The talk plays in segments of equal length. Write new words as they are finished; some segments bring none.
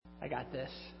I got this.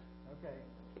 Okay.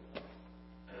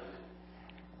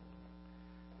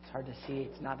 It's hard to see.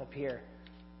 It's not up here.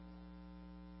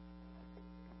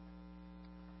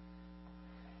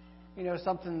 You know,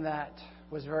 something that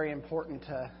was very important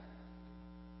to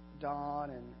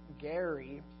Don and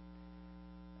Gary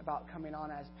about coming on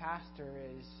as pastor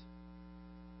is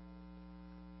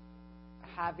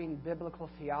having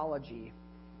biblical theology.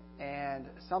 And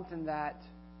something that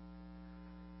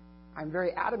I'm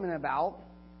very adamant about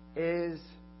is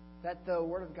that the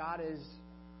Word of God is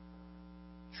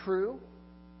true,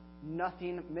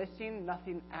 nothing missing,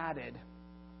 nothing added.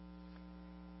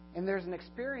 And there's an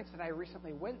experience that I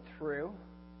recently went through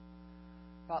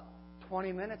about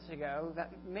 20 minutes ago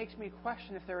that makes me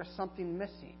question if there was something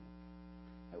missing.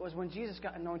 It was when Jesus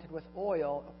got anointed with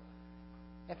oil.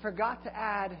 It forgot to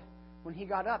add, when he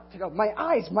got up, to go, "My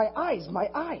eyes, my eyes, my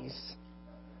eyes."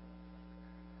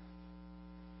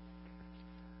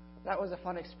 That was a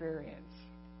fun experience.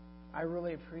 I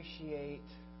really appreciate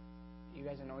you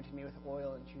guys anointing me with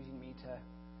oil and choosing me to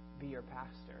be your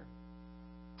pastor.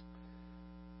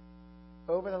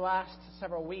 Over the last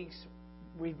several weeks,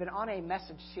 we've been on a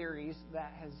message series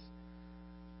that has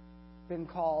been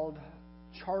called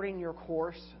Charting Your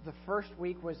Course. The first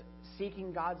week was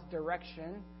Seeking God's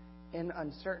Direction in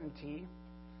Uncertainty.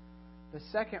 The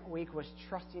second week was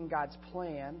Trusting God's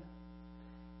Plan.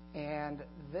 And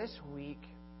this week,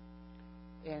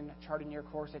 in Charting Your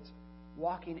Course, it's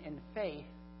Walking in Faith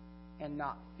and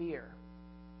Not Fear.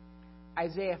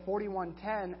 Isaiah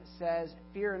 41:10 says,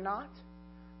 "Fear not,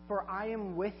 for I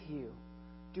am with you.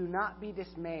 Do not be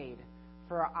dismayed,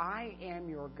 for I am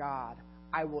your God.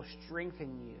 I will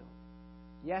strengthen you.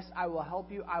 Yes, I will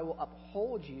help you. I will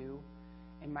uphold you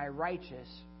in my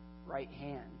righteous right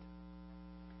hand."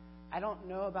 I don't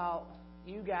know about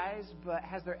you guys, but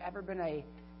has there ever been a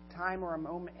time or a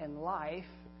moment in life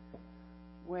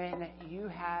when you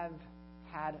have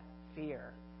had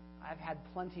fear? I've had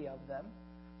plenty of them.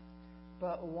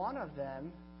 But one of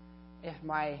them, if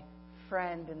my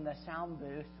friend in the sound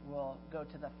booth will go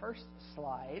to the first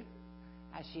slide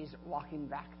as she's walking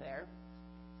back there.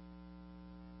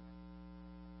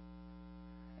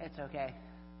 It's okay.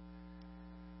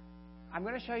 I'm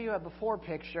going to show you a before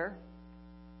picture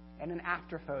and an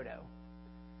after photo.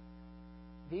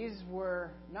 These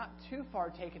were not too far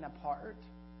taken apart,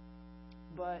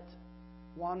 but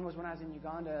one was when I was in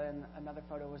Uganda and another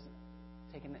photo was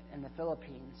taken in the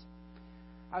Philippines.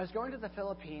 I was going to the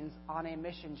Philippines on a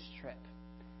missions trip,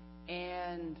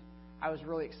 and I was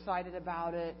really excited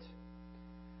about it.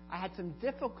 I had some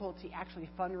difficulty actually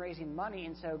fundraising money,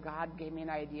 and so God gave me an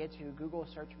idea to Google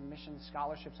search mission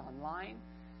scholarships online.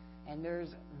 And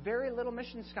there's very little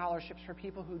mission scholarships for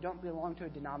people who don't belong to a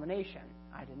denomination.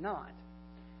 I did not.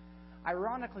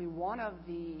 Ironically, one of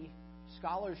the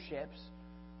scholarships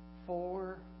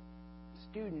for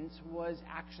students was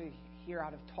actually here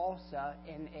out of Tulsa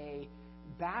in a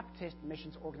Baptist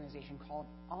missions organization called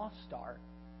All Star.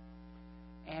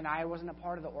 And I wasn't a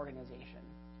part of the organization.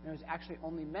 It was actually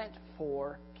only meant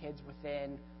for kids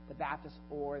within the Baptist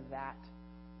or that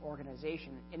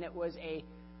organization. And it was a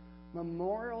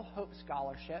Memorial Hope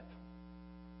Scholarship.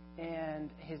 And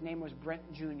his name was Brent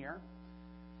Jr.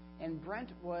 And Brent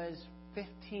was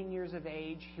 15 years of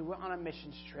age. He went on a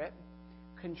missions trip,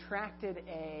 contracted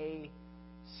a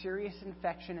serious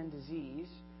infection and disease,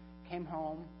 came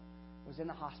home, was in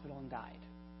the hospital, and died.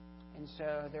 And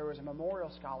so there was a memorial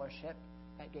scholarship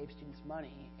that gave students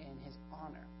money in his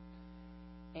honor.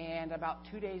 And about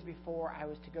 2 days before I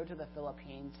was to go to the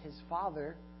Philippines, his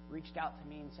father reached out to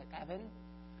me and said, "Evan,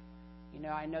 you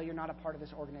know, I know you're not a part of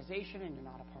this organization and you're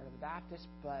not a part of the Baptist,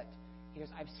 but," he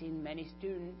goes, "I've seen many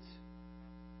students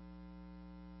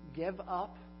give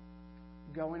up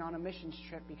going on a missions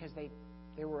trip because they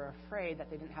were afraid that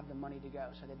they didn't have the money to go,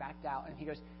 so they backed out." And he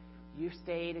goes, "You've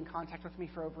stayed in contact with me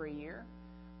for over a year.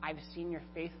 I've seen your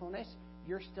faithfulness.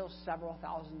 You're still several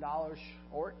 $1,000s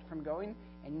short from going,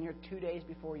 and you're 2 days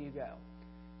before you go.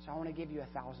 So I want to give you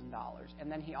 $1,000. And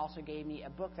then he also gave me a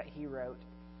book that he wrote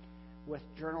with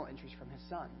journal entries from his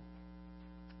son.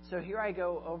 So here I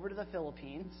go over to the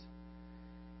Philippines,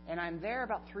 and I'm there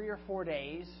about 3 or 4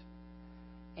 days,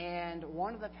 and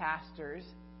one of the pastors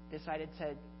decided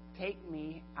to take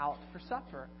me out for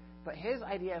supper. But his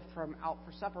idea from out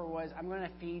for supper was, "I'm going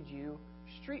to feed you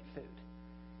street food."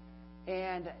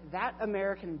 And that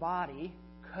American body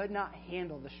could not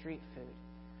handle the street food.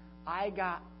 I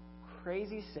got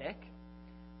crazy sick.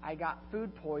 I got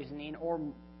food poisoning or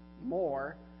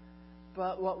more.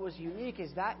 But what was unique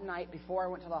is that night before I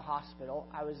went to the hospital,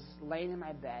 I was laying in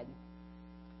my bed,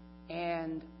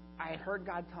 and I heard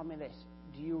God tell me this: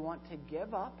 "Do you want to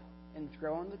give up and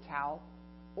throw in the towel,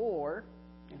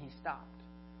 And he stopped.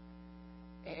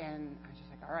 And I was just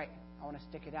like, all right, I want to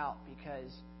stick it out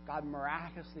because God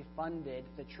miraculously funded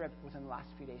the trip within the last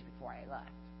few days before I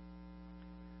left.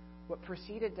 What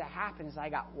proceeded to happen is I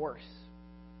got worse.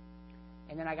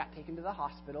 And then I got taken to the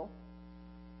hospital.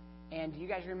 And do you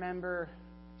guys remember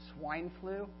swine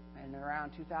flu in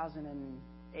around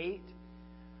 2008?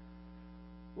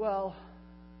 Well,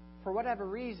 for whatever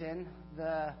reason,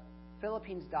 the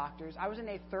Philippines doctors, I was in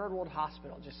a third world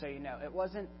hospital, just so you know. It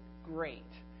wasn't great.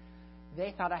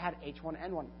 They thought I had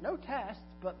H1N1. No test,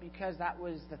 but because that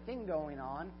was the thing going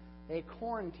on, they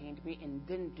quarantined me and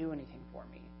didn't do anything for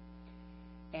me.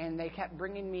 And they kept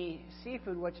bringing me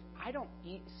seafood, which I don't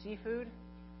eat seafood.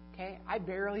 Okay, I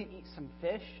barely eat some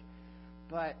fish,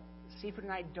 but seafood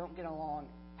and I don't get along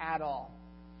at all.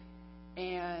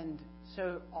 And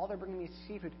so all they're bringing me is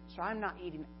seafood. So I'm not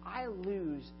eating. I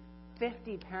lose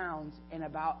 50 pounds in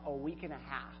about a week and a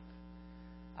half.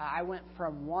 I went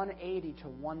from 180 to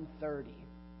 130.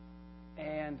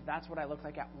 And that's what I look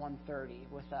like at 130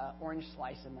 with an orange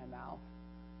slice in my mouth.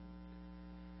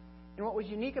 And what was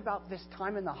unique about this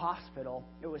time in the hospital,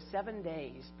 it was 7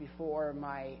 days before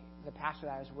the pastor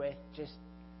that I was with just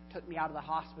took me out of the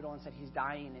hospital and said, he's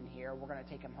dying in here. We're going to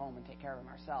take him home and take care of him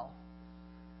ourselves.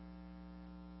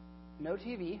 No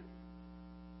TV.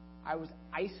 I was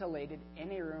isolated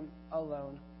in a room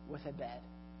alone with a bed.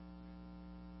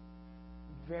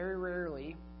 Very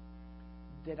rarely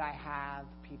did I have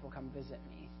people come visit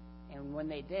me. And when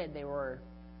they did, they were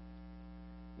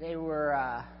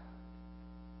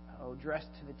dressed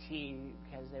to the T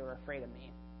because they were afraid of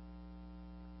me.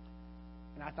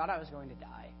 And I thought I was going to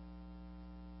die.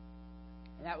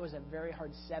 And that was a very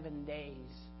hard 7 days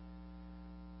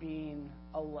being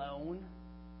alone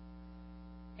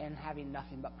and having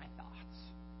nothing but my thoughts.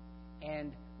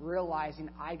 And realizing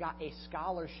I got a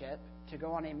scholarship to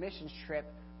go on a missions trip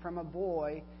from a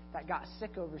boy that got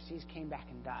sick overseas, came back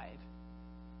and died.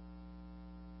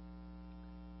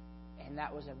 And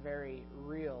that was a very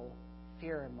real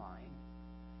fear of mine.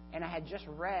 And I had just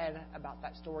read about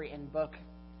that story in book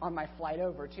on my flight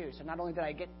over too. So not only did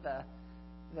I get the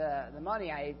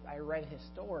money, I read his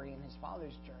story and his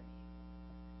father's journey.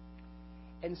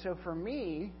 And so for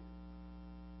me,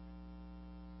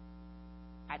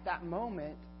 at that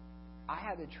moment, I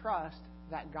had to trust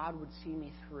that God would see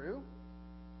me through.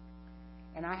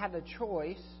 And I had the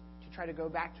choice to try to go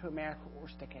back to America or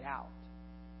stick it out.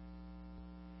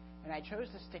 And I chose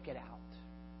to stick it out,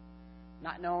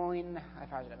 not knowing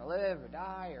if I was going to live or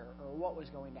die or what was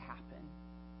going to happen.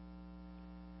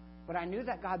 But I knew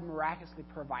that God miraculously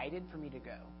provided for me to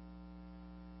go.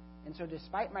 And so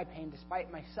despite my pain,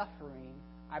 despite my suffering,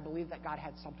 I believe that God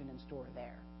had something in store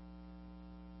there.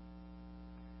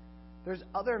 There's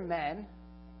other men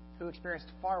who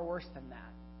experienced far worse than that.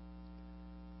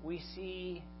 We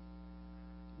see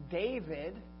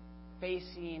David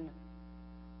facing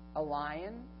a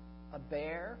lion, a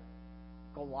bear,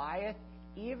 Goliath,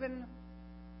 even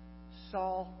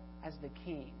Saul as the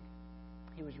king.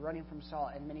 He was running from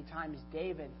Saul, and many times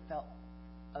David felt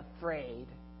afraid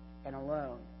and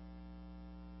alone.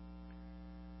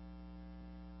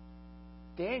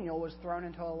 Daniel was thrown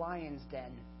into a lion's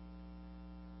den.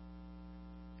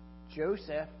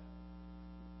 Joseph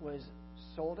was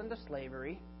sold into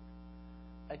slavery,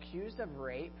 accused of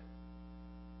rape,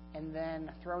 and then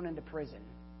thrown into prison.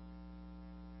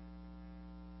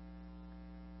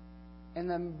 And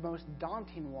the most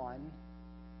daunting one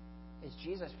is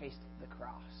Jesus faced the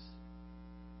cross.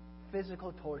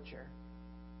 Physical torture.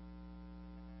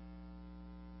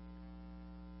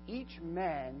 Each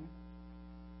man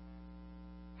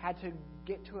had to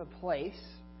get to a place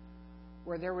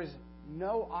where there was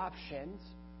no options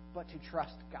but to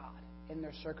trust God in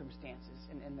their circumstances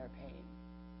and in their pain.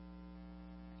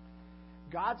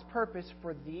 God's purpose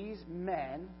for these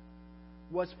men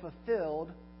was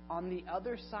fulfilled on the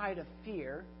other side of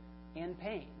fear and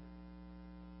pain.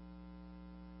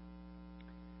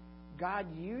 God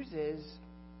uses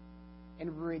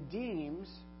and redeems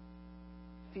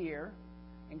fear,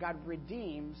 and God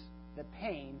redeems the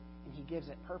pain, and He gives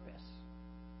it purpose.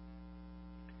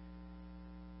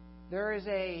 There is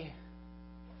a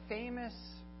famous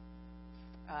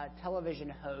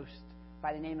television host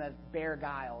by the name of Bear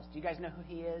Giles. Do you guys know who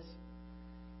he is?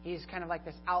 He's kind of like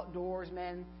this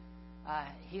outdoorsman.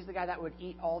 He's the guy that would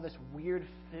eat all this weird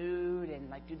food and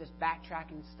like do this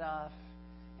backtracking stuff.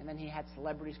 And then he had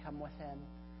celebrities come with him.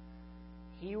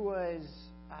 He was,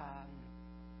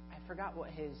 I forgot what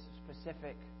his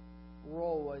specific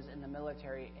role was in the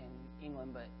military in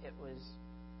England, but it was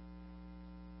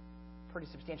pretty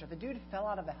substantial. The dude fell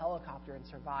out of a helicopter and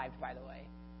survived, by the way.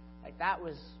 Like, that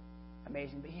was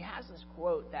amazing. But he has this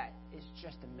quote that is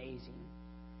just amazing.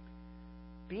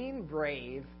 Being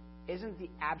brave isn't the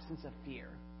absence of fear.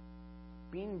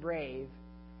 Being brave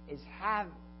is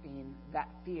having that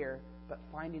fear, but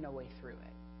finding a way through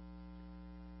it.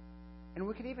 And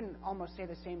we could even almost say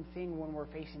the same thing when we're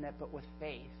facing it, but with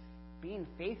faith. Being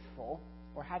faithful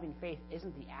or having faith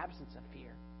isn't the absence of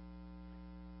fear.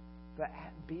 But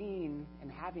being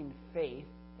and having faith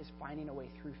is finding a way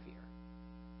through fear.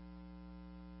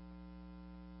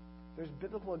 There's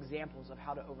biblical examples of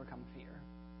how to overcome fear.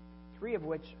 3 of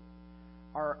which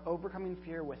are overcoming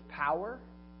fear with power,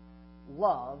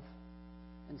 love,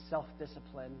 and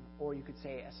self-discipline, or you could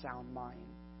say a sound mind.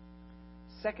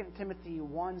 2 Timothy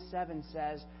 1:7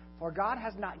 says, "For God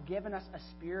has not given us a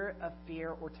spirit of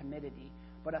fear or timidity,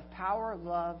 but of power,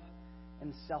 love,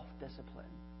 and self-discipline."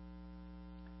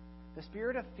 The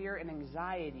spirit of fear and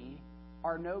anxiety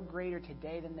are no greater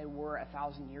today than they were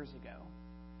 1,000 years ago.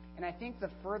 And I think the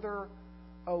further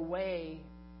away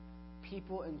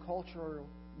people and culture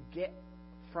get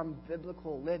from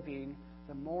biblical living,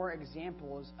 the more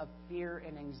examples of fear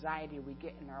and anxiety we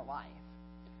get in our life.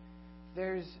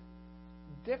 There's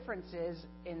differences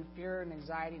in fear and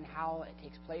anxiety and how it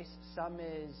takes place. Some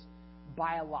is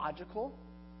biological,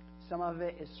 some of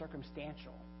it is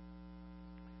circumstantial.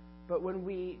 But when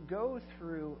we go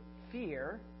through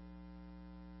fear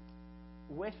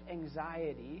with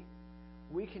anxiety,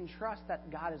 we can trust that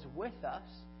God is with us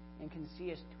and can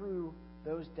see us through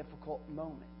those difficult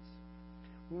moments.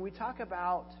 When we talk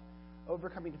about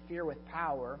overcoming fear with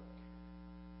power,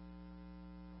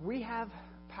 we have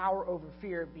power over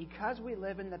fear because we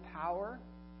live in the power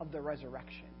of the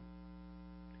resurrection.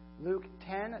 Luke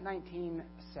 10:19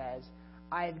 says,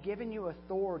 "I have given you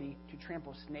authority to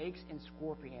trample snakes and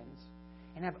scorpions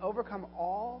and have overcome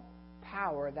all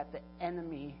power that the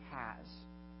enemy has.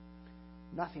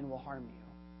 Nothing will harm you."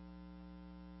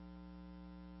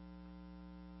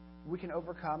 We can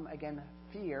overcome, again,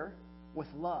 fear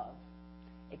with love.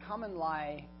 A common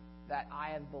lie that I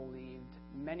have believed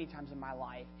many times in my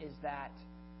life is that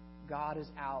God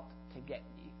is out to get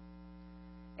me.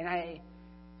 And I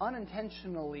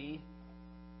unintentionally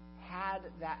had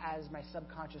that as my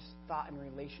subconscious thought in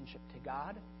relationship to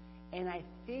God. And I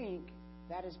think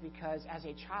that is because as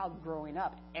a child growing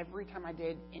up, every time I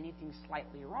did anything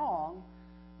slightly wrong,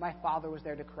 my father was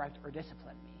there to correct or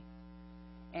discipline me.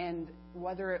 And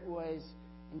whether it was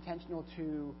intentional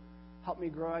to help me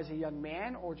grow as a young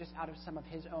man or just out of some of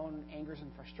his own angers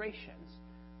and frustrations.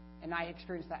 And I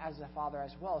experienced that as a father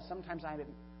as well. Sometimes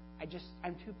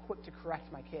I'm too quick to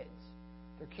correct my kids.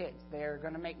 They're kids. They're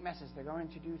going to make messes. They're going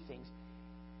to do things.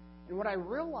 And what I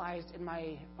realized in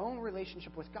my own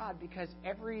relationship with God, because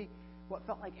what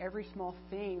felt like every small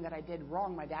thing that I did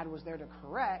wrong, my dad was there to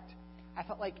correct. I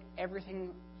felt like every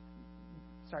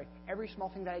small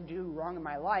thing that I do wrong in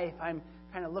my life, I'm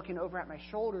kind of looking over at my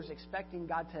shoulders, expecting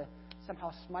God to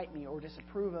somehow smite me or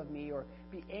disapprove of me or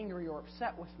be angry or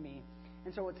upset with me.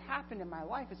 And so what's happened in my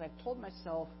life is I've told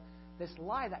myself this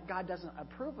lie that God doesn't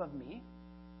approve of me,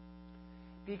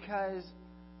 because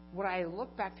when I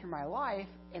look back through my life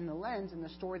and the lens and the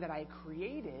story that I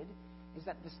created is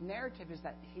that this narrative is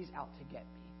that He's out to get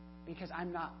me because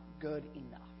I'm not good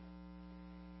enough.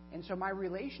 And so my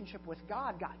relationship with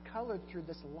God got colored through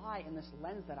this lie and this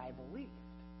lens that I believed.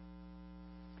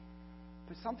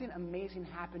 But something amazing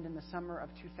happened in the summer of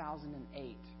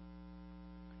 2008.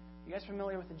 You guys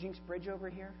familiar with the Jinx Bridge over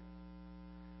here?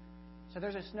 So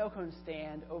there's a snow cone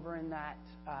stand over in that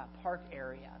park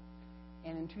area.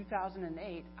 And in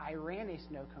 2008, I ran a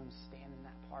snow cone stand in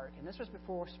that park. And this was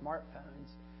before smartphones.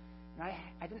 And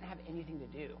I didn't have anything to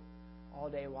do all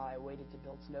day while I waited to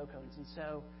build snow cones. And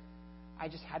so I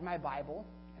just had my Bible,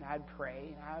 and I would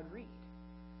pray, and I would read.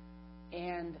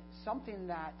 And something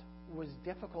that was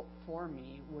difficult for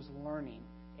me was learning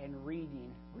and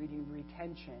reading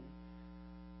retention.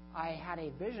 I had a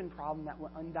vision problem that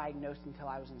went undiagnosed until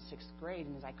I was in 6th grade,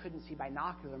 and as I couldn't see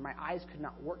binocular, my eyes could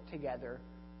not work together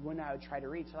when I would try to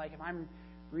read. So like if I'm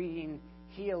reading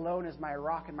He alone is my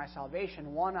rock and my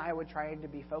salvation, one, I would try to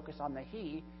be focused on the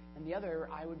He, and the other,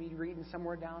 I would be reading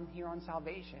somewhere down here on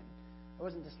salvation. I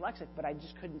wasn't dyslexic, but I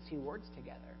just couldn't see words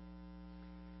together.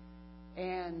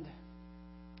 And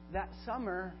that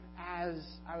summer, as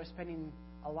I was spending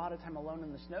a lot of time alone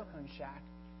in the snow cone shack,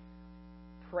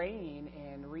 praying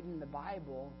and reading the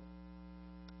Bible,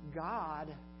 God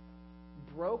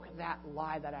broke that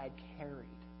lie that I had carried,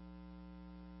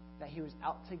 that He was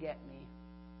out to get me.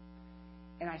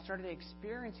 And I started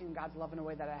experiencing God's love in a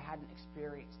way that I hadn't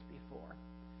experienced before.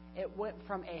 It went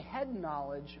from a head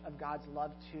knowledge of God's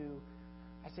love to,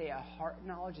 I say, a heart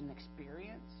knowledge and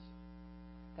experience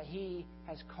that He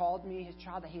has called me His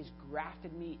child, that He's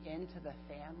grafted me into the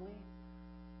family.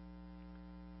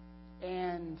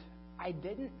 And I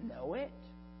didn't know it,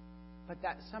 but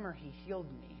that summer He healed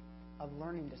me of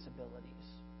learning disabilities,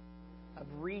 of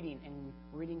reading and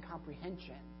reading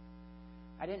comprehension.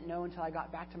 I didn't know until I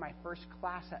got back to my first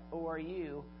class at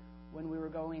ORU when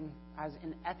I was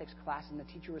in ethics class and the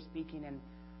teacher was speaking and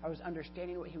I was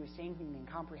understanding what he was saying and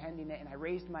comprehending it, and I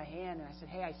raised my hand and I said,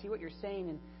 "Hey, I see what you're saying,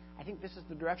 and I think this is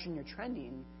the direction you're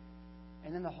trending."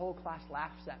 And then the whole class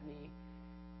laughs at me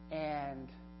and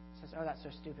says, "Oh, that's so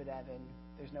stupid, Evan.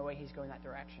 There's no way he's going that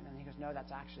direction." And he goes, "No,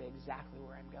 that's actually exactly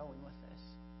where I'm going with this."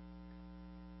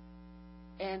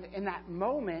 And in that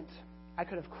moment, I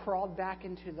could have crawled back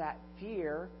into that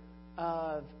fear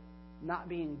of not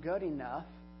being good enough.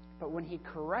 But when he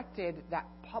corrected that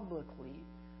publicly,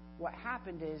 what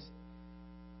happened is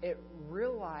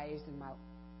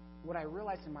what I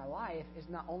realized in my life is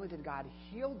not only did God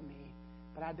heal me,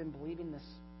 but I've been believing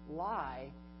this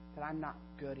lie that I'm not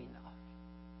good enough.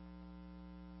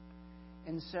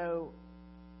 And so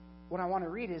what I want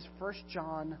to read is 1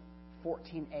 John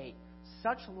 14:8.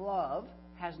 Such love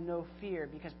has no fear,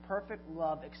 because perfect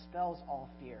love expels all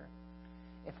fear.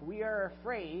 If we are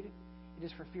afraid, it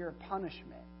is for fear of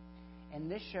punishment. And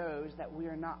this shows that we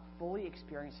are not fully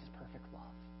experiencing His perfect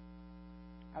love.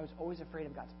 I was always afraid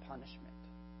of God's punishment.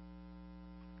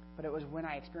 But it was when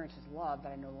I experienced His love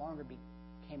that I no longer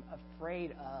became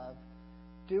afraid of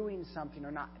doing something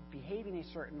or not behaving a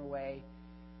certain way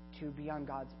to be on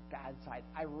God's bad side.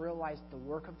 I realized the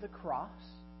work of the cross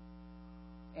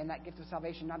and that gift of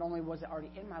salvation. Not only was it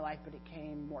already in my life, but it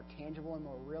came more tangible and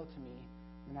more real to me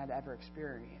than I'd ever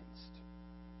experienced.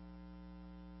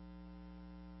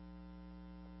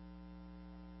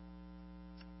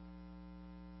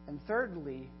 And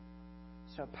thirdly,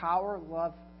 so power,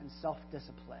 love, and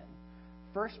self-discipline.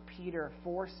 1 Peter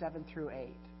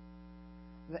 4:7-8.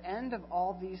 The end of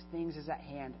all these things is at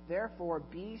hand. Therefore,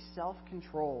 be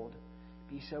self-controlled,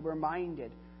 be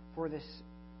sober-minded. For the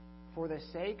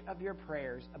sake of your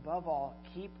prayers, above all,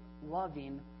 keep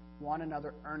loving one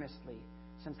another earnestly,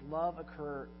 since love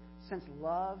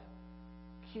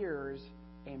cures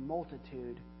a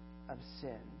multitude of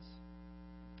sins.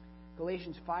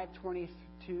 Galatians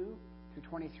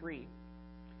 5:22-23.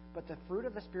 But the fruit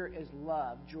of the Spirit is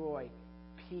love, joy,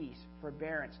 peace,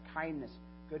 forbearance, kindness,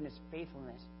 goodness,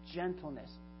 faithfulness,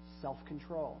 gentleness,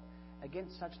 self-control.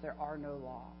 Against such there are no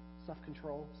law.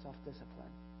 Self-control,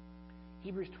 self-discipline.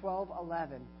 Hebrews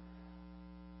 12:11.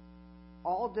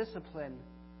 All discipline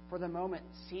for the moment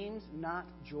seems not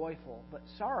joyful, but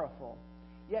sorrowful.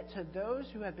 Yet to those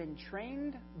who have been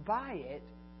trained by it,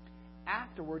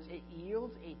 afterwards it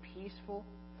yields a peaceful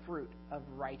fruit of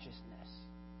righteousness.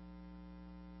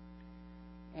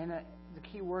 And the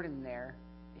key word in there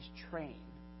is train.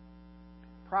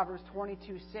 Proverbs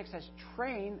 22:6 says,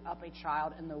 "Train up a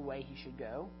child in the way he should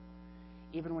go.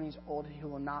 Even when he's old, he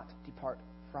will not depart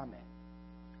from it."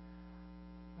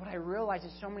 What I realized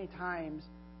is so many times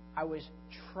I was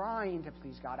trying to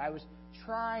please God. I was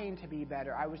trying to be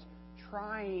better. I was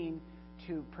trying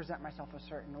to present myself a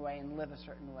certain way and live a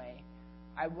certain way.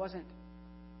 I wasn't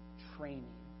training.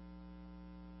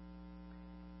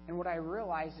 And what I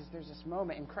realized is there's this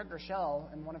moment, and Craig Rochelle,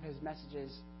 in one of his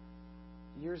messages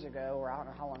years ago, or I don't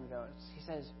know how long ago, he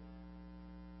says,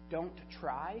 "Don't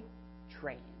try,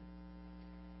 train."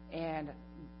 And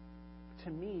to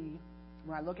me,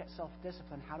 when I look at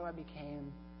self-discipline, how do I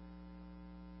become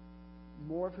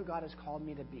more of who God has called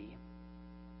me to be?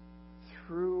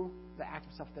 Through the act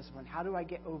of self-discipline. How do I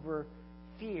get over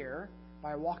fear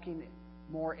by walking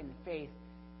more in faith?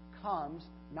 Comes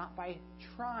not by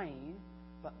trying,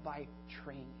 but by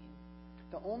training.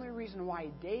 The only reason why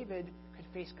David could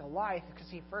face Goliath is because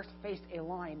he first faced a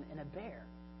lion and a bear.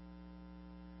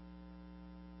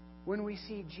 When we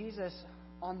see Jesus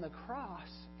on the cross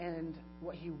and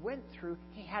what he went through,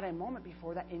 he had a moment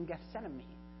before that in Gethsemane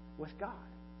with God.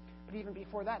 But even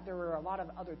before that, there were a lot of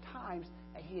other times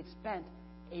that he had spent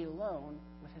alone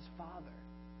with his Father.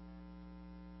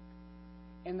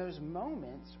 And those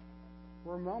moments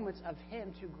were moments of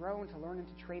him to grow and to learn and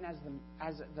to train as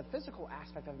the physical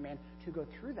aspect of man to go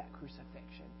through that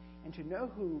crucifixion and to know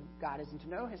who God is and to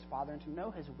know his Father and to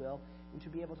know his will and to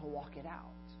be able to walk it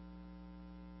out.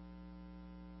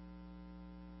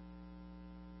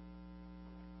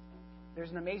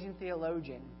 There's an amazing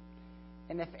theologian,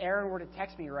 and if Aaron were to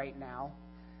text me right now,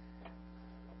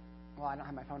 well, I don't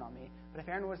have my phone on me, but if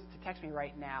Aaron was to text me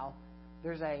right now,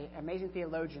 there's an amazing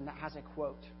theologian that has a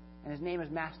quote, and his name is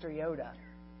Master Yoda.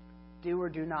 "Do or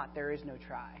do not, there is no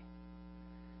try."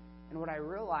 And what I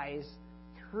realize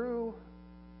through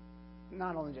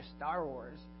not only just Star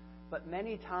Wars, but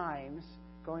many times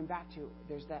going back to,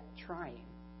 there's that trying.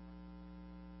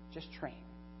 Just train.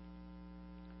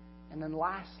 And then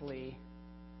lastly,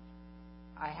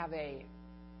 I have a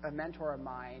mentor of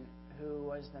mine who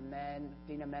was the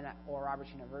Dean of Men at Oral Roberts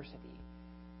University.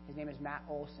 His name is Matt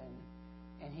Olson.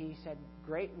 And he said,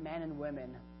 great men and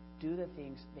women do the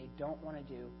things they don't want to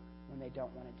do when they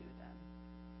don't want to do them.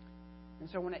 And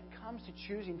so when it comes to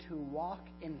choosing to walk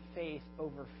in faith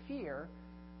over fear,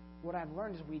 what I've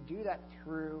learned is we do that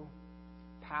through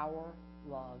power,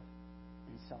 love,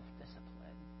 and self-discipline.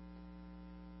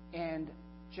 And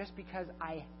just because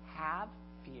I have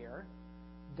fear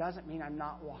doesn't mean I'm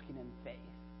not walking in faith.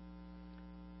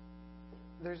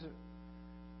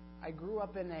 I grew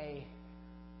up in a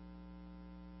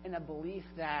belief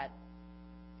that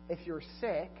if you're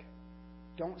sick,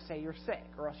 don't say you're sick,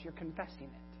 or else you're confessing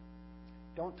it.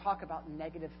 Don't talk about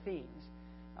negative things.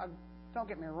 Don't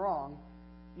get me wrong,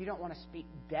 you don't want to speak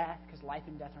death, because life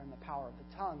and death are in the power of the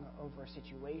tongue over a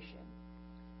situation.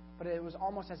 But it was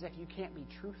almost as if you can't be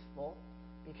truthful,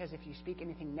 because if you speak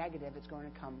anything negative, it's going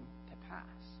to come to pass.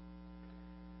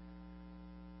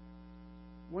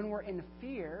 When we're in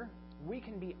fear, we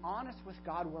can be honest with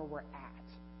God where we're at,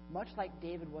 much like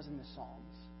David was in the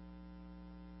Psalms.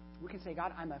 We can say,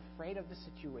 God, I'm afraid of the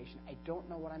situation. I don't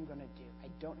know what I'm going to do. I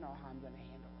don't know how I'm going to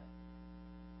handle it.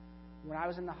 When I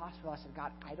was in the hospital, I said,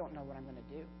 God, I don't know what I'm going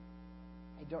to do.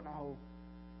 I don't know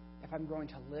if I'm going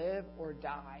to live or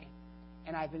die.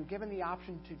 And I've been given the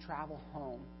option to travel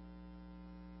home.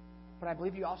 But I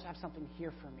believe you also have something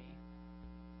here for me.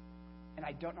 And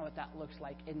I don't know what that looks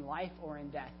like in life or in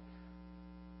death.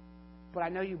 But I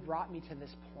know you brought me to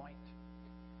this point.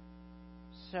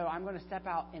 So I'm going to step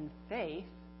out in faith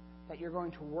that you're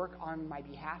going to work on my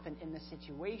behalf and in this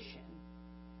situation.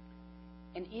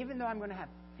 And even though I'm going to have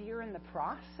fear in the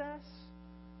process,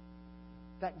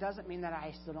 that doesn't mean that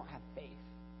I still don't have faith,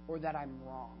 or that I'm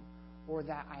wrong, or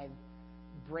that I'm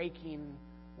breaking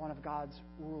one of God's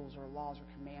rules or laws or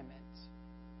commandments.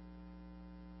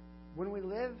 When we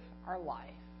live our life,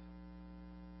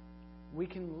 we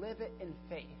can live it in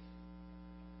faith,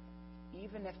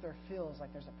 even if there feels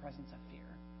like there's a presence of fear.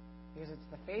 Because it's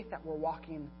the faith that we're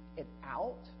walking it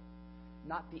out,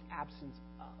 not the absence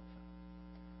of.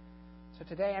 So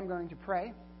today I'm going to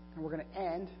pray, and we're going to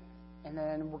end, and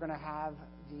then we're going to have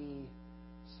the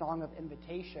song of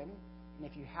invitation. And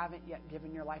if you haven't yet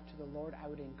given your life to the Lord, I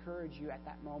would encourage you at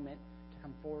that moment to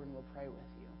come forward and we'll pray with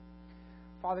you.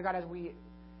 Father God, as we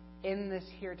end this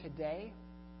here today,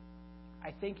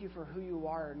 I thank you for who you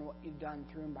are and what you've done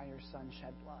through and by your Son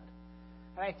shed blood.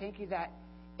 And I thank you that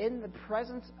in the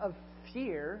presence of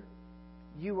fear,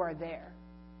 you are there.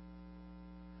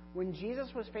 When Jesus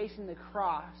was facing the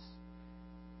cross,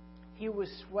 he was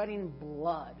sweating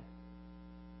blood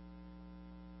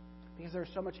because there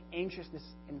was so much anxiousness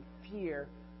and fear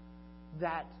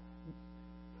that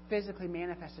physically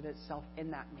manifested itself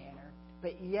in that manner.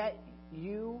 But yet,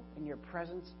 you and your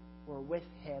presence were with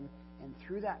him, and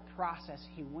through that process,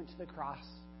 he went to the cross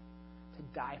to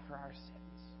die for our sins.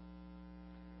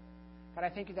 God, I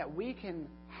thank you that we can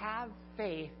have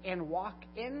faith and walk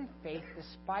in faith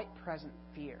despite present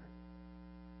fear.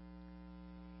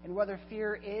 And whether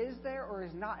fear is there or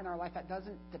is not in our life, that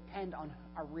doesn't depend on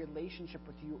our relationship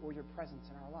with you or your presence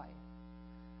in our life.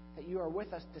 That you are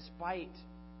with us despite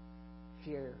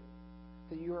fear.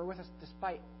 That you are with us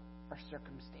despite our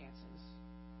circumstances.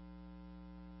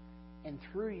 And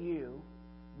through you,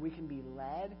 we can be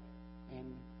led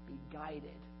and be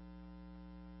guided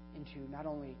into not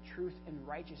only truth and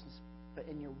righteousness, but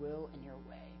in your will and your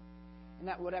way. And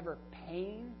that whatever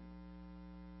pain,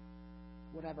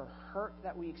 whatever hurt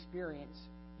that we experience,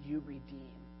 you redeem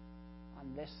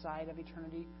on this side of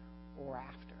eternity or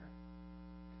after.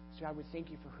 So God, we thank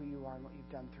you for who you are and what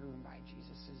you've done through and by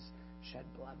Jesus' shed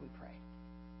blood, we pray.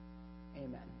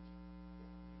 Amen.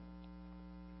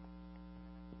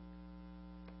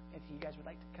 If you guys would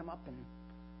like to come up and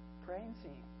pray and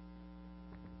sing.